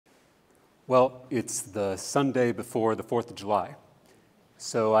Well, it's the Sunday before the 4th of July,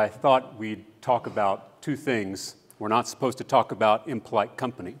 so I thought we'd talk about two things we're not supposed to talk about in polite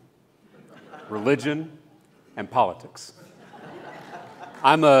company: religion and politics.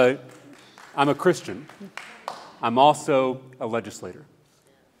 I'm a Christian. I'm also a legislator.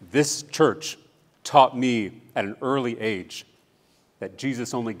 This church taught me at an early age that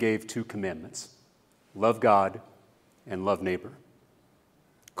Jesus only gave two commandments: love God and love neighbor.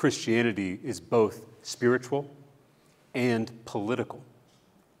 Christianity is both spiritual and political,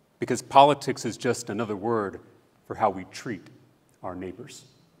 because politics is just another word for how we treat our neighbors.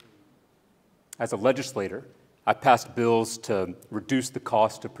 As a legislator, I passed bills to reduce the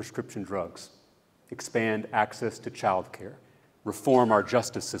cost of prescription drugs, expand access to child care, reform our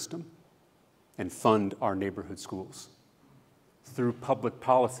justice system, and fund our neighborhood schools. Through public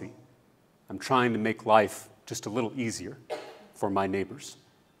policy, I'm trying to make life just a little easier for my neighbors.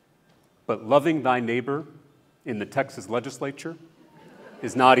 But loving thy neighbor in the Texas legislature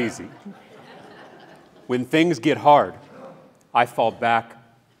is not easy. When things get hard, I fall back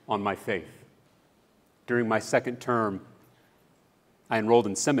on my faith. During my second term, I enrolled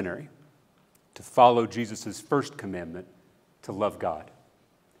in seminary to follow Jesus' first commandment, to love God.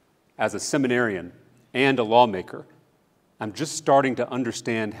 As a seminarian and a lawmaker, I'm just starting to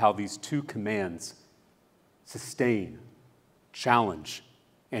understand how these two commands sustain, challenge,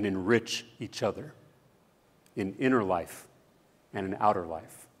 and enrich each other in inner life and in outer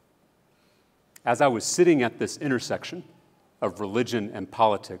life. As I was sitting at this intersection of religion and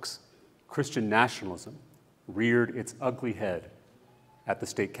politics, Christian nationalism reared its ugly head at the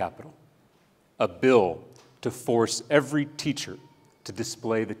state capitol. A bill to force every teacher to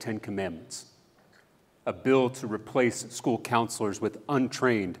display the Ten Commandments. A bill to replace school counselors with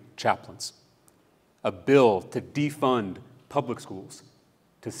untrained chaplains. A bill to defund public schools,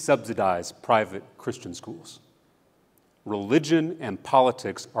 to subsidize private Christian schools. Religion and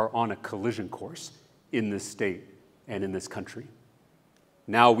politics are on a collision course in this state and in this country.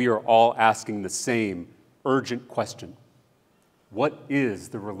 Now we are all asking the same urgent question: what is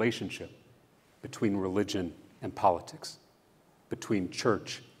the relationship between religion and politics, between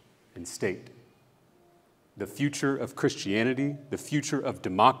church and state? The future of Christianity, the future of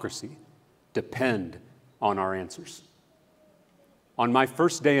democracy, depend on our answers. On my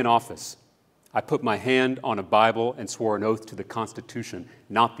first day in office, I put my hand on a Bible and swore an oath to the Constitution,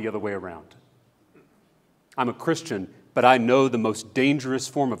 not the other way around. I'm a Christian, but I know the most dangerous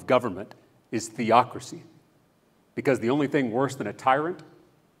form of government is theocracy, because the only thing worse than a tyrant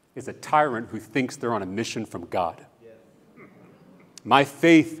is a tyrant who thinks they're on a mission from God. My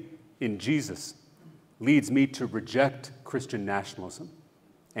faith in Jesus leads me to reject Christian nationalism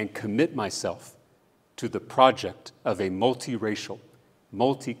and commit myself to the project of a multiracial,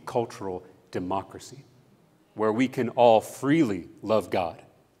 multicultural democracy where we can all freely love God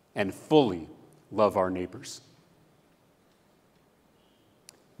and fully love our neighbors.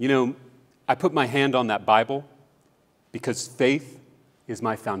 You know, I put my hand on that Bible because faith is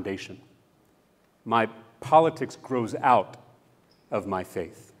my foundation. My politics grows out of my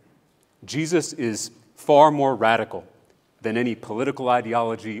faith. Jesus is far more radical than any political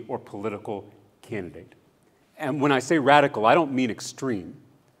ideology or political candidate. And when I say radical, I don't mean extreme.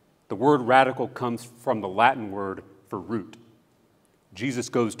 The word radical comes from the Latin word for root. Jesus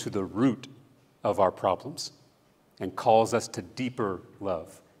goes to the root of our problems and calls us to deeper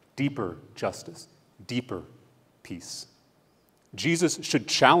love, deeper justice, deeper peace. Jesus should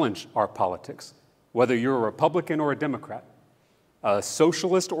challenge our politics, whether you're a Republican or a Democrat, a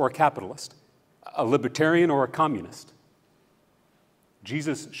socialist or a capitalist, a libertarian or a communist.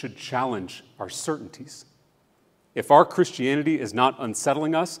 Jesus should challenge our certainties. If our Christianity is not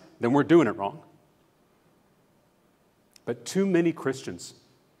unsettling us, then we're doing it wrong. But too many Christians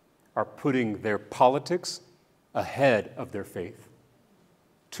are putting their politics ahead of their faith.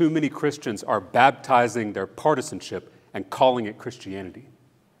 Too many Christians are baptizing their partisanship and calling it Christianity.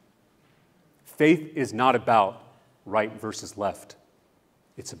 Faith is not about right versus left.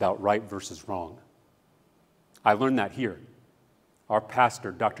 It's about right versus wrong. I learned that here. Our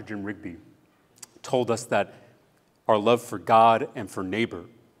pastor, Dr. Jim Rigby, told us that our love for God and for neighbor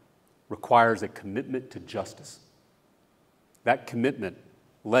requires a commitment to justice. That commitment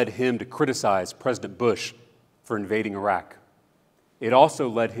led him to criticize President Bush for invading Iraq. It also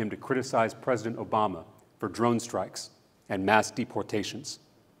led him to criticize President Obama for drone strikes and mass deportations.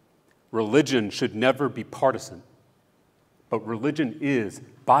 Religion should never be partisan, but religion is,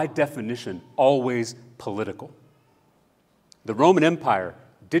 by definition, always political. The Roman Empire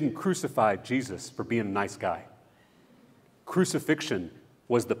didn't crucify Jesus for being a nice guy. Crucifixion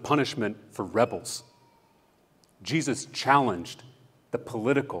was the punishment for rebels. Jesus challenged the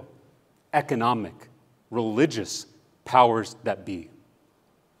political, economic, religious powers that be.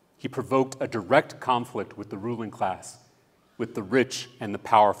 He provoked a direct conflict with the ruling class, with the rich and the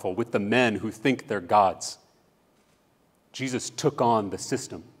powerful, with the men who think they're gods. Jesus took on the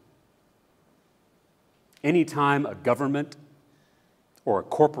system. Anytime a government or a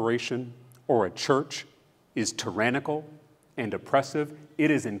corporation or a church is tyrannical and oppressive,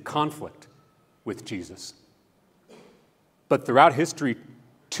 it is in conflict with Jesus. But throughout history,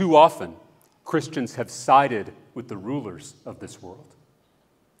 too often, Christians have sided with the rulers of this world,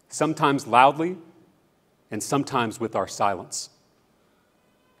 sometimes loudly and sometimes with our silence.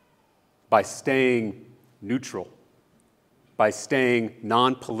 By staying neutral, by staying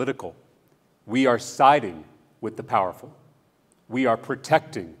non-political, we are siding with the powerful. We are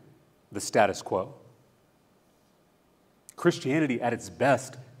protecting the status quo. Christianity, at its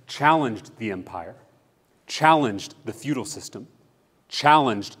best, challenged the empire, challenged the feudal system,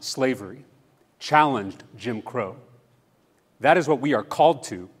 challenged slavery, challenged Jim Crow. That is what we are called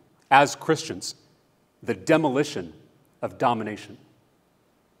to as Christians, the demolition of domination.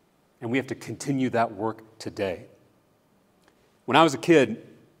 And we have to continue that work today. When I was a kid,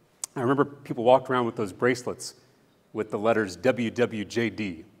 I remember people walked around with those bracelets with the letters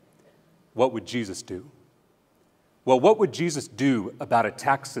WWJD. What would Jesus do? Well, what would Jesus do about a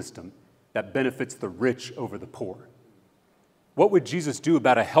tax system that benefits the rich over the poor? What would Jesus do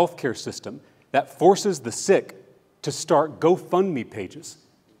about a healthcare system that forces the sick to start GoFundMe pages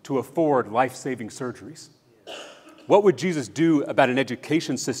to afford life-saving surgeries? What would Jesus do about an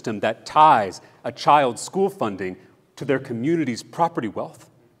education system that ties a child's school funding to their community's property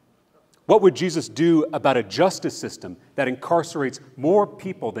wealth? What would Jesus do about a justice system that incarcerates more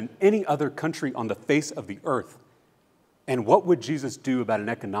people than any other country on the face of the earth? And what would Jesus do about an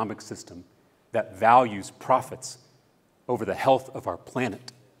economic system that values profits over the health of our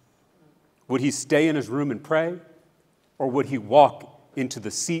planet? Would he stay in his room and pray, or would he walk into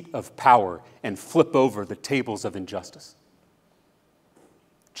the seat of power and flip over the tables of injustice?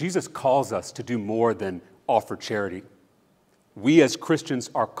 Jesus calls us to do more than offer charity. We as Christians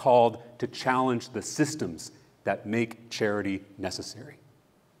are called to challenge the systems that make charity necessary.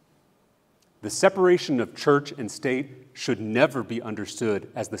 The separation of church and state should never be understood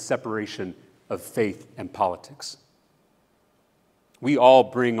as the separation of faith and politics. We all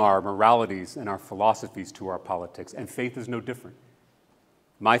bring our moralities and our philosophies to our politics, and faith is no different.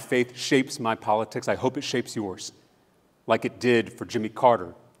 My faith shapes my politics. I hope it shapes yours, like it did for Jimmy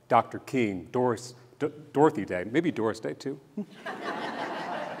Carter, Dr. King, Dorothy Day, maybe Doris Day too,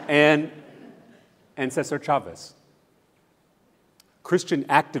 and Cesar Chavez. Christian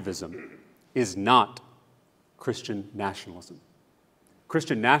activism is not Christian nationalism.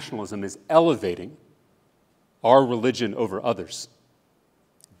 Christian nationalism is elevating our religion over others,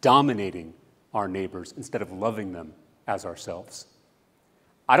 dominating our neighbors instead of loving them as ourselves.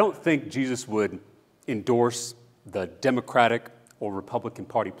 I don't think Jesus would endorse the Democratic or Republican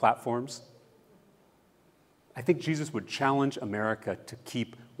Party platforms. I think Jesus would challenge America to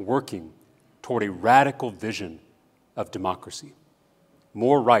keep working toward a radical vision of democracy.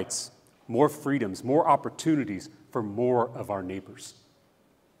 More rights, more freedoms, more opportunities for more of our neighbors.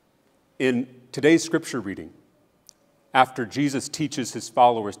 In today's scripture reading, after Jesus teaches his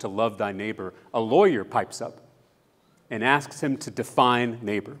followers to love thy neighbor, a lawyer pipes up and asks him to define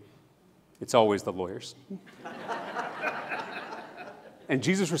neighbor. It's always the lawyers. And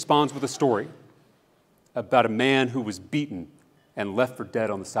Jesus responds with a story about a man who was beaten and left for dead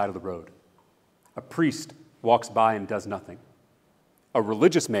on the side of the road. A priest walks by and does nothing. A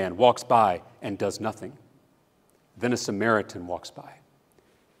religious man walks by and does nothing. Then a Samaritan walks by.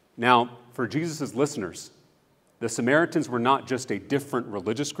 Now, for Jesus' listeners, the Samaritans were not just a different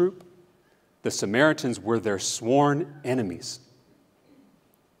religious group. The Samaritans were their sworn enemies.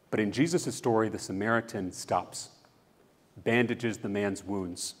 But in Jesus' story, the Samaritan stops, bandages the man's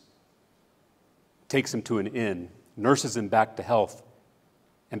wounds, takes him to an inn, nurses him back to health,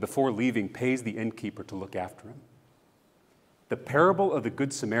 and before leaving, pays the innkeeper to look after him. The parable of the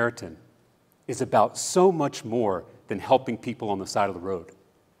Good Samaritan is about so much more than helping people on the side of the road.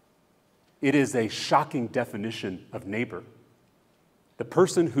 It is a shocking definition of neighbor. The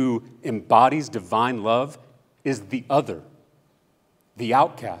person who embodies divine love is the other, the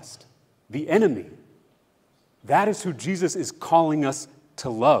outcast, the enemy. That is who Jesus is calling us to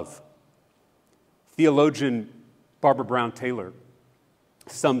love. Theologian Barbara Brown Taylor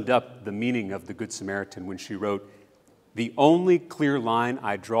summed up the meaning of the Good Samaritan when she wrote, "The only clear line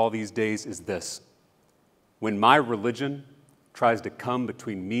I draw these days is this: when my religion tries to come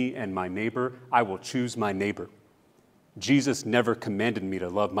between me and my neighbor, I will choose my neighbor. Jesus never commanded me to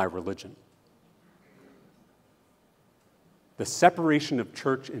love my religion. The separation of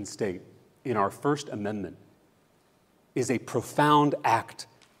church and state in our First Amendment is a profound act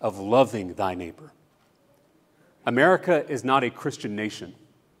of loving thy neighbor. America is not a Christian nation.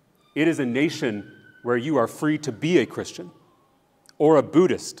 It is a nation where you are free to be a Christian, or a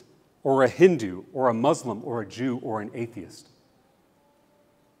Buddhist, or a Hindu, or a Muslim, or a Jew, or an atheist.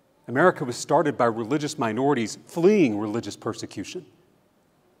 America was started by religious minorities fleeing religious persecution.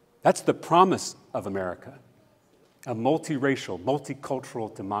 That's the promise of America. A multiracial,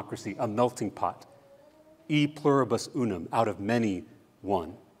 multicultural democracy, a melting pot. E pluribus unum, out of many,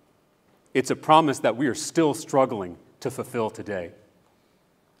 one. It's a promise that we are still struggling to fulfill today.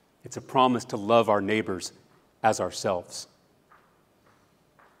 It's a promise to love our neighbors as ourselves.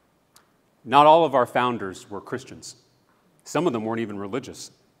 Not all of our founders were Christians. Some of them weren't even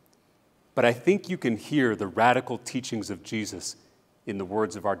religious. But I think you can hear the radical teachings of Jesus in the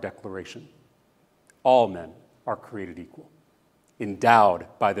words of our Declaration. All men are created equal, endowed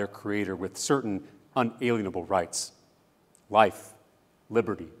by their Creator with certain unalienable rights: life,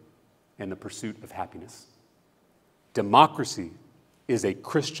 liberty, and the pursuit of happiness. Democracy is a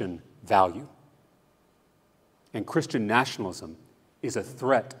Christian value, and Christian nationalism is a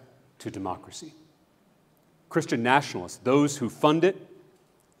threat to democracy. Christian nationalists, those who fund it,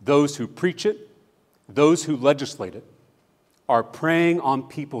 those who preach it, those who legislate it, are preying on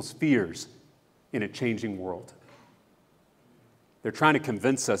people's fears in a changing world. They're trying to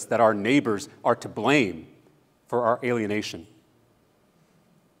convince us that our neighbors are to blame for our alienation,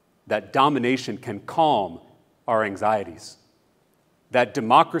 that domination can calm our anxieties, that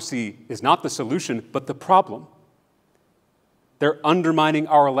democracy is not the solution, but the problem. They're undermining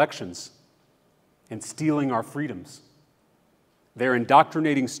our elections and stealing our freedoms. They're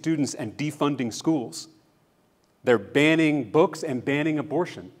indoctrinating students and defunding schools. They're banning books and banning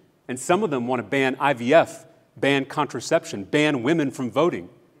abortion. And some of them want to ban IVF, ban contraception, ban women from voting.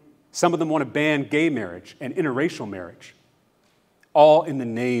 Some of them want to ban gay marriage and interracial marriage, all in the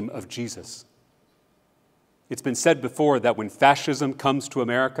name of Jesus. It's been said before that when fascism comes to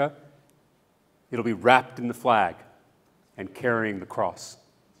America, it'll be wrapped in the flag and carrying the cross.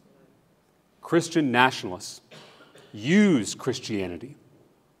 Christian nationalists use Christianity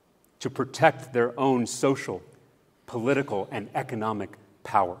to protect their own social, political, and economic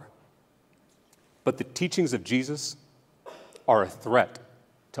power. But the teachings of Jesus are a threat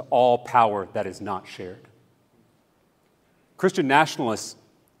to all power that is not shared. Christian nationalists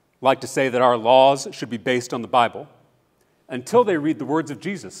like to say that our laws should be based on the Bible until they read the words of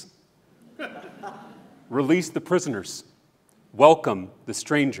Jesus. Release the prisoners, welcome the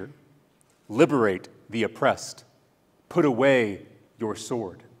stranger, liberate the oppressed, put away your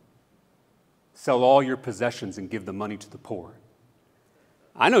sword, sell all your possessions and give the money to the poor.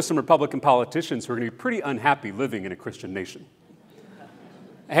 I know some Republican politicians who are going to be pretty unhappy living in a Christian nation.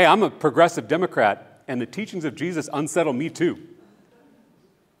 Hey, I'm a progressive Democrat, and the teachings of Jesus unsettle me too.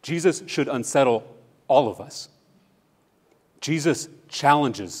 Jesus should unsettle all of us. Jesus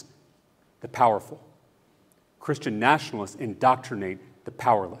challenges the powerful. Christian nationalists indoctrinate the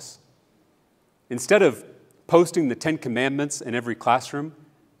powerless. Instead of posting the 10 Commandments in every classroom,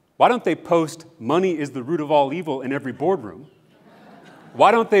 why don't they post money is the root of all evil in every boardroom?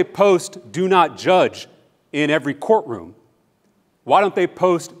 Why don't they post do not judge in every courtroom? Why don't they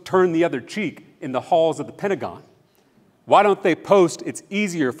post turn the other cheek in the halls of the Pentagon? Why don't they post it's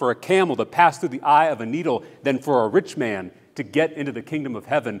easier for a camel to pass through the eye of a needle than for a rich man to get into the kingdom of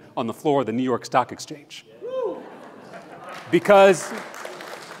heaven on the floor of the New York Stock Exchange? Because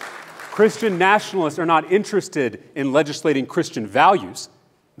Christian nationalists are not interested in legislating Christian values.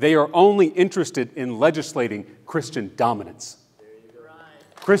 They are only interested in legislating Christian dominance.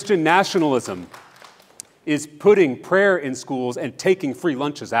 Christian nationalism is putting prayer in schools and taking free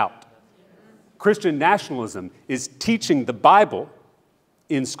lunches out. Christian nationalism is teaching the Bible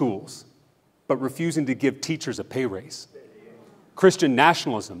in schools, but refusing to give teachers a pay raise. Christian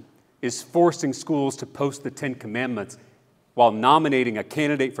nationalism is forcing schools to post the 10 Commandments while nominating a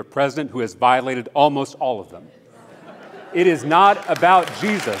candidate for president who has violated almost all of them. It is not about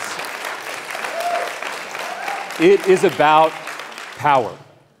Jesus. It is about power.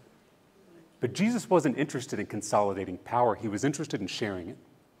 But Jesus wasn't interested in consolidating power. He was interested in sharing it.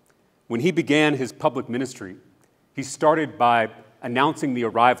 When he began his public ministry, he started by announcing the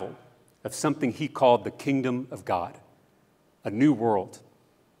arrival of something he called the kingdom of God, a new world,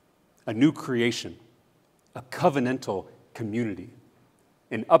 a new creation, a covenantal community,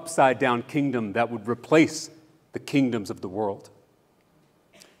 an upside-down kingdom that would replace the kingdoms of the world.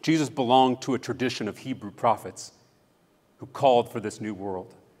 Jesus belonged to a tradition of Hebrew prophets who called for this new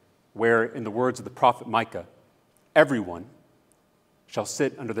world, where, in the words of the prophet Micah, everyone shall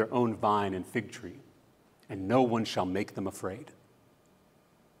sit under their own vine and fig tree, and no one shall make them afraid.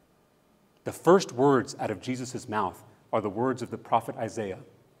 The first words out of Jesus' mouth are the words of the prophet Isaiah.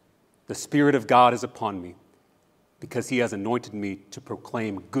 The Spirit of God is upon me, because he has anointed me to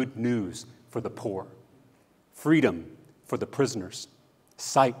proclaim good news for the poor, freedom for the prisoners,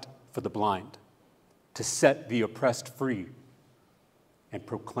 sight for the blind, to set the oppressed free, and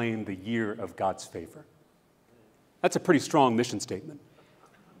proclaim the year of God's favor. That's a pretty strong mission statement.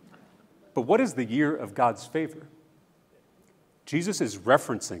 But what is the year of God's favor? Jesus is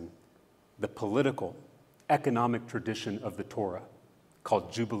referencing the political, economic tradition of the Torah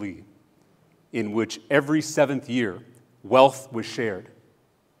called Jubilee, in which every seventh year wealth was shared,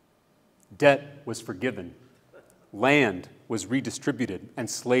 debt was forgiven, land was redistributed, and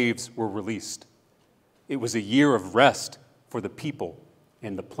slaves were released. It was a year of rest for the people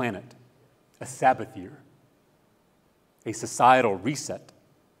and the planet, a Sabbath year, a societal reset,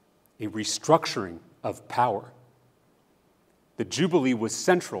 a restructuring of power. The Jubilee was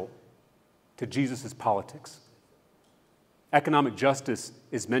central to Jesus' politics. Economic justice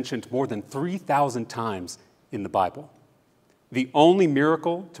is mentioned more than 3,000 times in the Bible. The only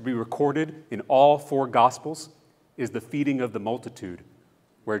miracle to be recorded in all four Gospels is the feeding of the multitude,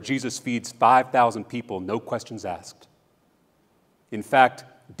 where Jesus feeds 5,000 people, no questions asked. In fact,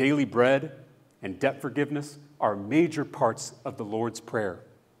 daily bread and debt forgiveness are major parts of the Lord's Prayer,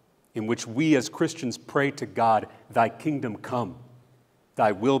 in which we as Christians pray to God, "Thy kingdom come,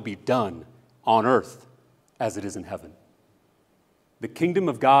 thy will be done on earth as it is in heaven." The kingdom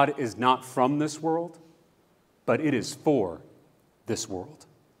of God is not from this world, but it is for this world.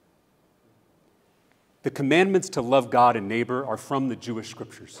 The commandments to love God and neighbor are from the Jewish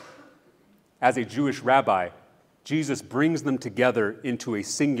scriptures. As a Jewish rabbi, Jesus brings them together into a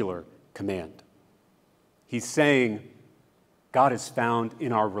singular command. He's saying, God is found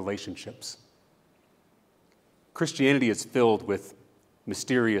in our relationships. Christianity is filled with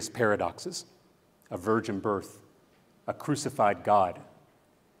mysterious paradoxes, a virgin birth, a crucified God.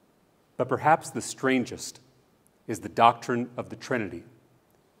 But perhaps the strangest is the doctrine of the Trinity.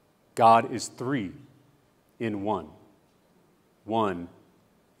 God is three in one, one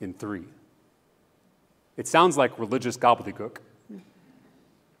in three. It sounds like religious gobbledygook,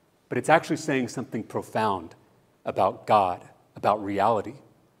 but it's actually saying something profound about God, about reality.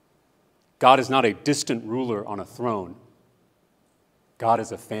 God is not a distant ruler on a throne. God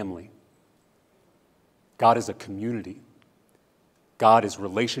is a family. God is a community. God is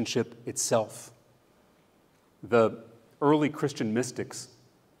relationship itself. The early Christian mystics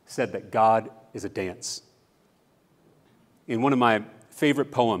said that God is a dance. In one of my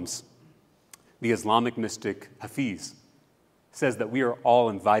favorite poems, the Islamic mystic Hafiz says that we are all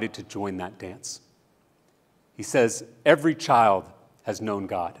invited to join that dance. He says, every child has known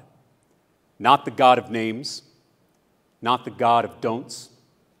God, not the God of names, not the God of don'ts,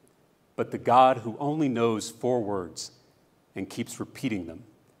 but the God who only knows 4 words and keeps repeating them,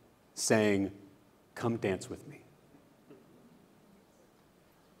 saying, "Come dance with me."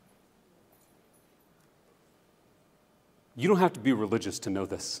 You don't have to be religious to know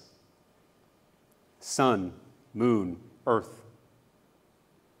this. Sun, moon, earth,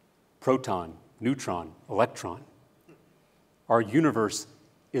 proton, neutron, electron. Our universe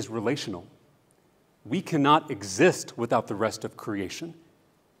is relational. We cannot exist without the rest of creation.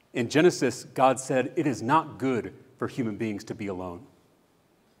 In Genesis, God said, "It is not good for human beings to be alone."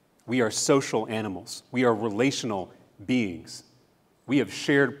 We are social animals. We are relational beings. We have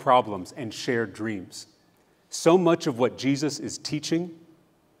shared problems and shared dreams. So much of what Jesus is teaching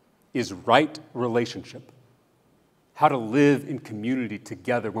is right relationship, how to live in community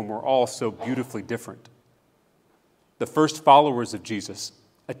together when we're all so beautifully different. The first followers of Jesus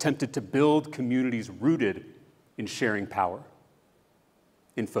attempted to build communities rooted in sharing power,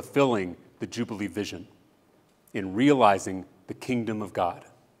 in fulfilling the Jubilee vision, in realizing the kingdom of God.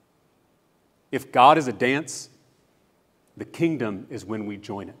 If God is a dance, the kingdom is when we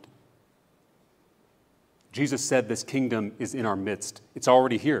join it. Jesus said this kingdom is in our midst. It's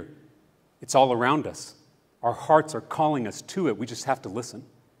already here. It's all around us. Our hearts are calling us to it. We just have to listen.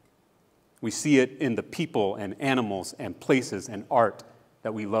 We see it in the people and animals and places and art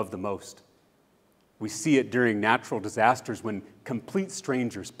that we love the most. We see it during natural disasters when complete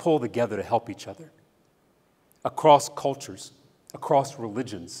strangers pull together to help each other. Across cultures, across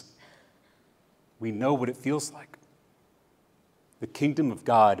religions, we know what it feels like. The kingdom of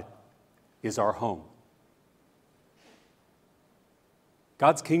God is our home.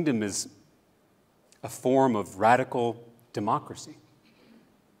 God's kingdom is a form of radical democracy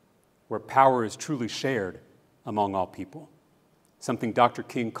where power is truly shared among all people, something Dr.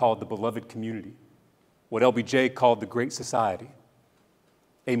 King called the beloved community, what LBJ called the great society,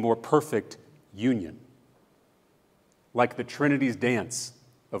 a more perfect union, like the Trinity's dance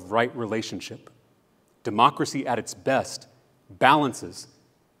of right relationship. Democracy at its best balances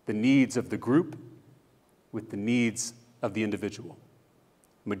the needs of the group with the needs of the individual.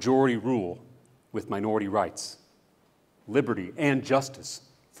 Majority rule with minority rights, liberty and justice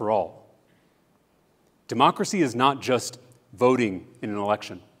for all. Democracy is not just voting in an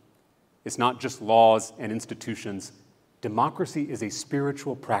election. It's not just laws and institutions. Democracy is a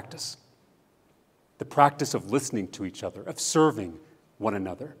spiritual practice. The practice of listening to each other, of serving one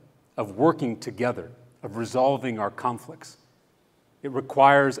another, of working together, of resolving our conflicts. It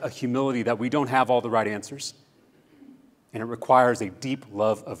requires a humility that we don't have all the right answers. And it requires a deep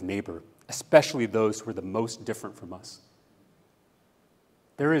love of neighbor, especially those who are the most different from us.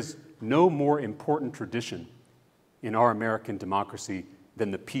 There is no more important tradition in our American democracy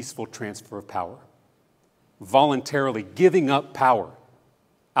than the peaceful transfer of power. Voluntarily giving up power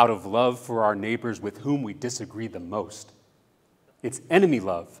out of love for our neighbors with whom we disagree the most. It's enemy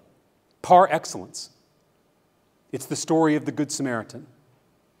love, par excellence. It's the story of the Good Samaritan.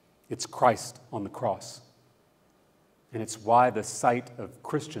 It's Christ on the cross. And it's why the sight of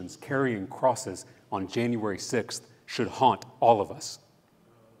Christians carrying crosses on January 6th should haunt all of us.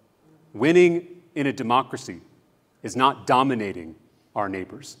 Winning in a democracy is not dominating our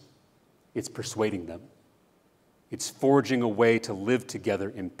neighbors. It's persuading them. It's forging a way to live together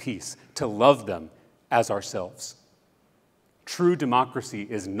in peace, to love them as ourselves. True democracy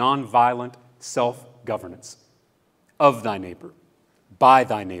is nonviolent self-governance of thy neighbor, by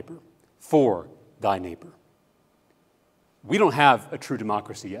thy neighbor, for thy neighbor. We don't have a true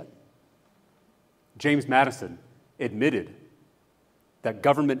democracy yet. James Madison admitted that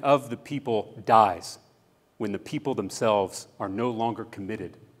government of the people dies when the people themselves are no longer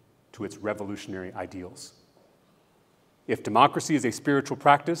committed to its revolutionary ideals. If democracy is a spiritual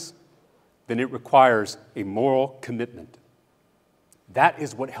practice, then it requires a moral commitment. That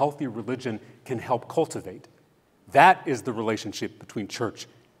is what healthy religion can help cultivate. That is the relationship between church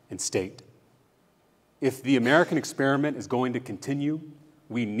and state. If the American experiment is going to continue,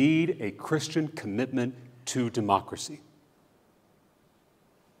 we need a Christian commitment to democracy.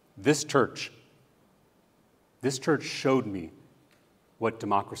 This church showed me what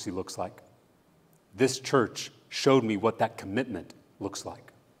democracy looks like. This church showed me what that commitment looks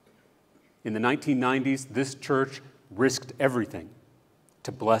like. In the 1990s, this church risked everything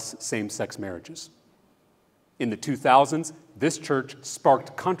to bless same-sex marriages. In the 2000s, this church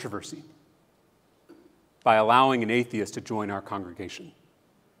sparked controversy by allowing an atheist to join our congregation.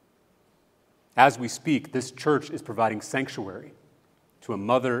 As we speak, this church is providing sanctuary to a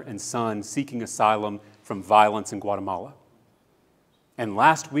mother and son seeking asylum from violence in Guatemala. And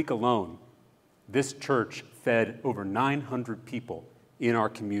last week alone, this church fed over 900 people in our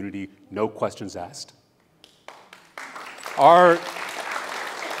community, no questions asked. Our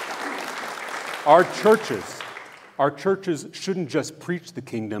churches shouldn't just preach the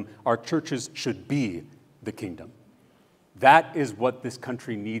kingdom, our churches should be the kingdom. That is what this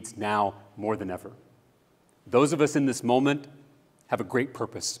country needs now more than ever. Those of us in this moment have a great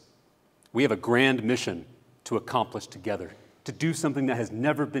purpose. We have a grand mission to accomplish together, to do something that has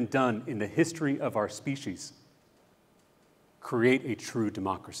never been done in the history of our species. Create a true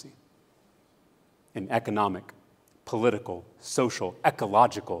democracy. An economic, political, social,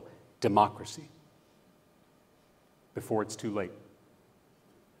 ecological democracy. Before it's too late.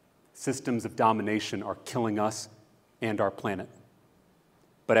 Systems of domination are killing us and our planet.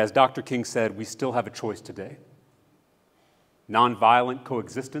 But as Dr. King said, we still have a choice today. Nonviolent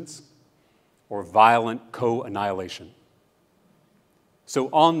coexistence or violent co-annihilation. So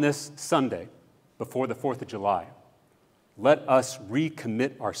on this Sunday, before the 4th of July, let us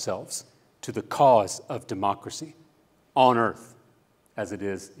recommit ourselves to the cause of democracy on earth as it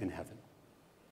is in heaven.